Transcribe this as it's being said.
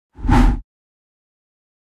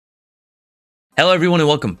Hello everyone and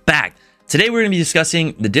welcome back. Today we're going to be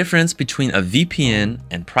discussing the difference between a VPN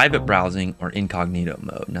and private browsing or incognito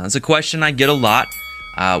mode. Now it's a question I get a lot.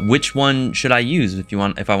 Which one should I use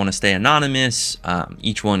if I want to stay anonymous?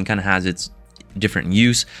 Each one kind of has its different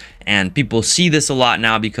use, and people see this a lot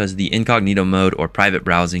now because the incognito mode or private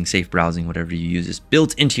browsing, safe browsing, whatever you use, is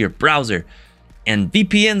built into your browser. And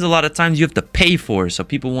VPNs a lot of times you have to pay for, so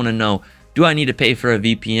people want to know, do I need to pay for a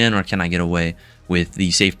VPN or can I get away with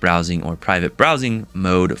the safe browsing or private browsing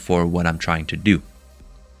mode for what I'm trying to do?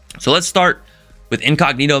 So let's start with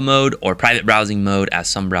incognito mode or private browsing mode, as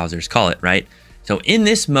some browsers call it, right? So in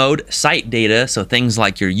this mode, site data, so things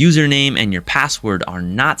like your username and your password, are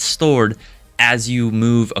not stored as you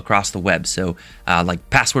move across the web. So like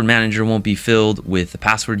password manager won't be filled with the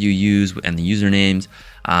password you use and the usernames.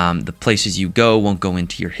 The places you go won't go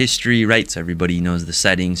into your history, right? So everybody knows the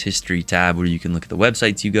settings, history tab, where you can look at the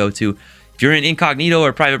websites you go to. If you're in incognito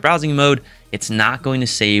or private browsing mode, it's not going to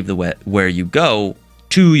save the where you go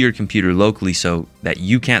to your computer locally so that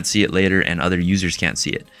you can't see it later and other users can't see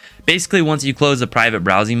it. Basically, once you close the private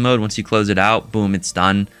browsing mode, once you close it out, boom, it's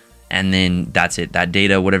done. And then that's it. That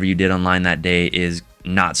data, whatever you did online that day, is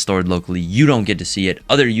not stored locally. You don't get to see it.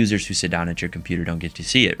 Other users who sit down at your computer don't get to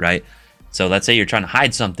see it, right? So let's say you're trying to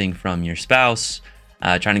hide something from your spouse,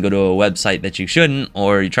 trying to go to a website that you shouldn't,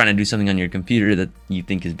 or you're trying to do something on your computer that you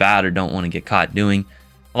think is bad or don't want to get caught doing.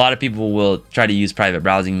 A lot of people will try to use private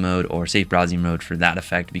browsing mode or safe browsing mode for that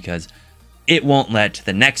effect, because it won't let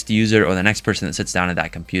the next user or the next person that sits down at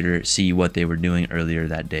that computer see what they were doing earlier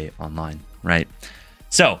that day online, right?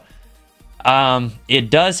 So it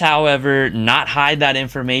does, however, not hide that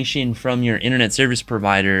information from your internet service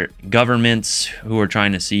provider, governments who are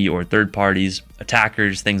trying to see, or third parties,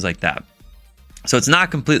 attackers, things like that. So it's not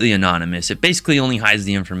completely anonymous. It basically only hides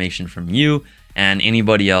the information from you and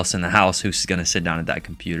anybody else in the house who's going to sit down at that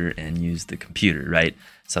computer and use the computer, right?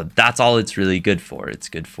 So that's all it's really good for. It's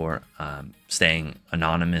good for staying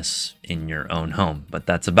anonymous in your own home, but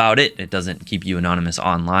that's about it. It doesn't keep you anonymous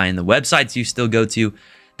online. The websites you still go to,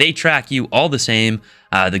 they track you all the same.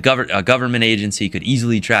 A government agency could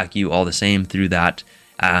easily track you all the same through that.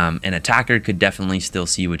 An attacker could definitely still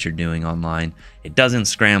see what you're doing online. It doesn't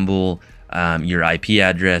scramble your IP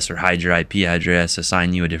address or hide your IP address,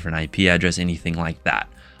 assign you a different IP address, anything like that.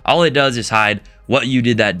 All it does is hide what you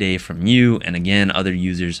did that day from you, and again, other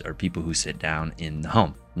users or people who sit down in the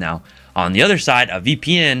home. Now, on the other side, a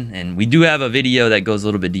VPN, and we do have a video that goes a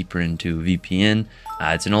little bit deeper into VPN.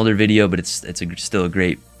 It's an older video, but it's still a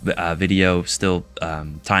great video, still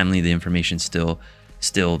timely. The information's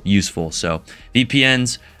still useful. So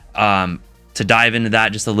VPNs, to dive into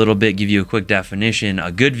that just a little bit, give you a quick definition.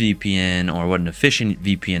 A good VPN, or what an efficient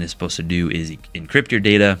VPN is supposed to do, is encrypt your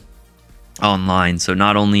data online. So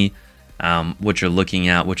not only what you're looking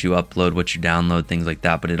at, what you upload, what you download, things like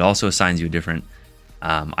that, but it also assigns you a different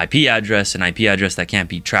IP address, an IP address that can't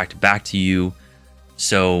be tracked back to you.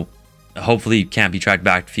 So hopefully it can't be tracked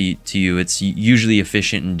back to you. It's usually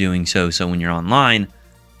efficient in doing so. So when you're online,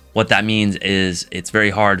 what that means is it's very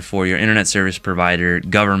hard for your internet service provider,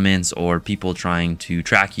 governments, or people trying to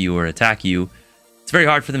track you or attack you. It's very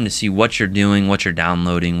hard for them to see what you're doing, what you're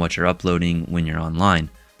downloading, what you're uploading when you're online,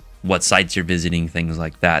 what sites you're visiting, things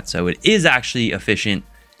like that. So it is actually efficient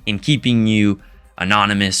in keeping you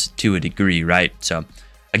anonymous to a degree, right? So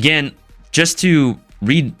again, just to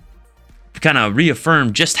kind of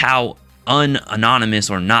reaffirm just how unanonymous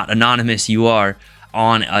or not anonymous you are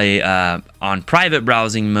on private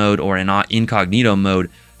browsing mode or in incognito mode,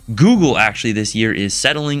 Google actually this year is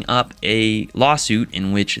settling up a lawsuit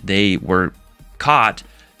in which they were caught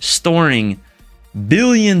storing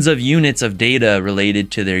billions of units of data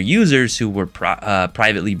related to their users who were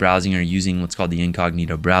privately browsing or using what's called the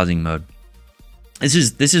incognito browsing mode. This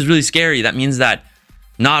is really scary. That means that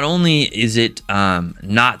not only is it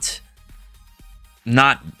not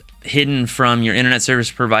hidden from your internet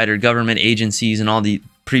service provider, government agencies, and all the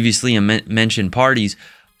previously mentioned parties,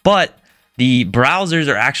 but the browsers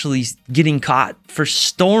are actually getting caught for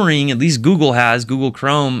storing, at least Google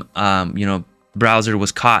Chrome, browser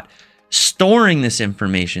was caught storing this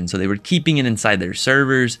information. So they were keeping it inside their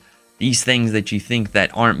servers, these things that you think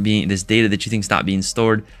that aren't being, this data that you think is not being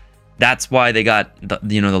stored. That's why they got,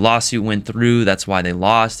 the lawsuit went through. That's why they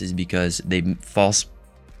lost, is because they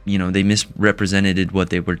they misrepresented what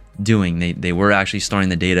they were doing. They were actually storing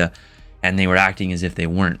the data, and they were acting as if they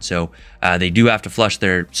weren't. So they do have to flush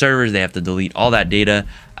their servers. They have to delete all that data,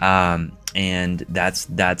 and that's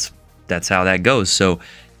how that goes. So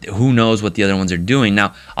who knows what the other ones are doing.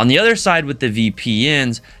 Now, on the other side with the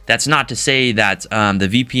VPNs, that's not to say that the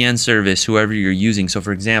VPN service, whoever you're using, so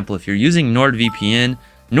for example, if you're using NordVPN,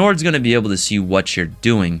 Nord's going to be able to see what you're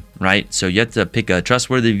doing, right? So you have to pick a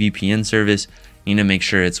trustworthy VPN service. You need to make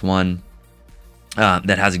sure it's one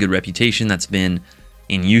that has a good reputation, that's been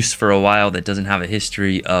in use for a while, that doesn't have a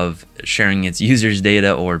history of sharing its users'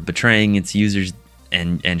 data or betraying its users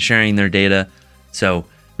and sharing their data. So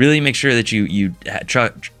really make sure that you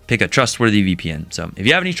pick a trustworthy VPN. So if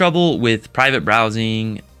you have any trouble with private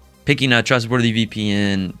browsing, picking a trustworthy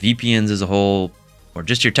VPN, VPNs as a whole, or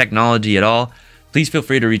just your technology at all, please feel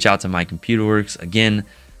free to reach out to My Computer Works. Again,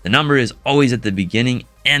 the number is always at the beginning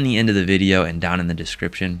and the end of the video and down in the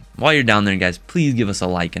description. While you're down there, guys, please give us a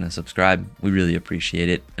like and a subscribe. We really appreciate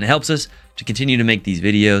it. And it helps us to continue to make these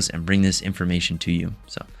videos and bring this information to you.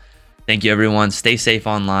 So thank you, everyone. Stay safe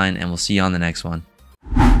online, and we'll see you on the next one.